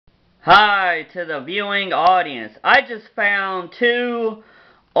Hi to the viewing audience. I just found two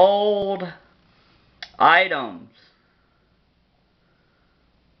old items.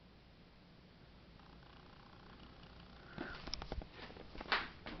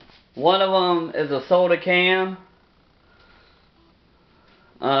 One of them is a soda can.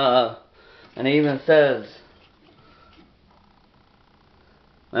 And it even says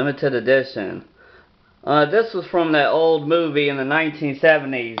limited edition. This was from that old movie in the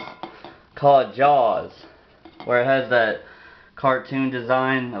 1970s called Jaws, where it has that cartoon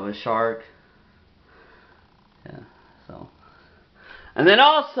design of a shark. Yeah, so. And then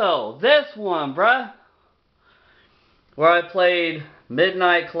also, this one, bruh, where I played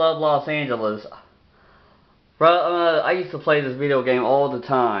Midnight Club Los Angeles. Bruh, I used to play this video game all the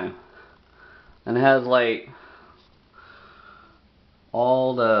time. And it has, like,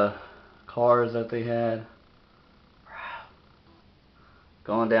 all the cars that they had.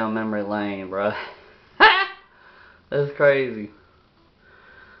 Going down memory lane, bruh. That's crazy.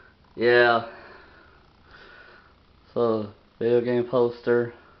 Yeah. So, video game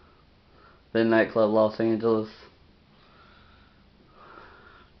poster. Midnight Club Los Angeles.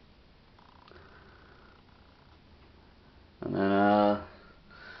 And then,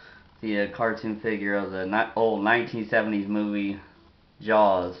 the cartoon figure of the old 1970s movie,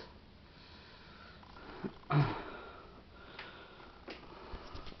 Jaws.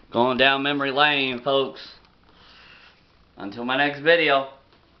 Going down memory lane, folks. Until my next video.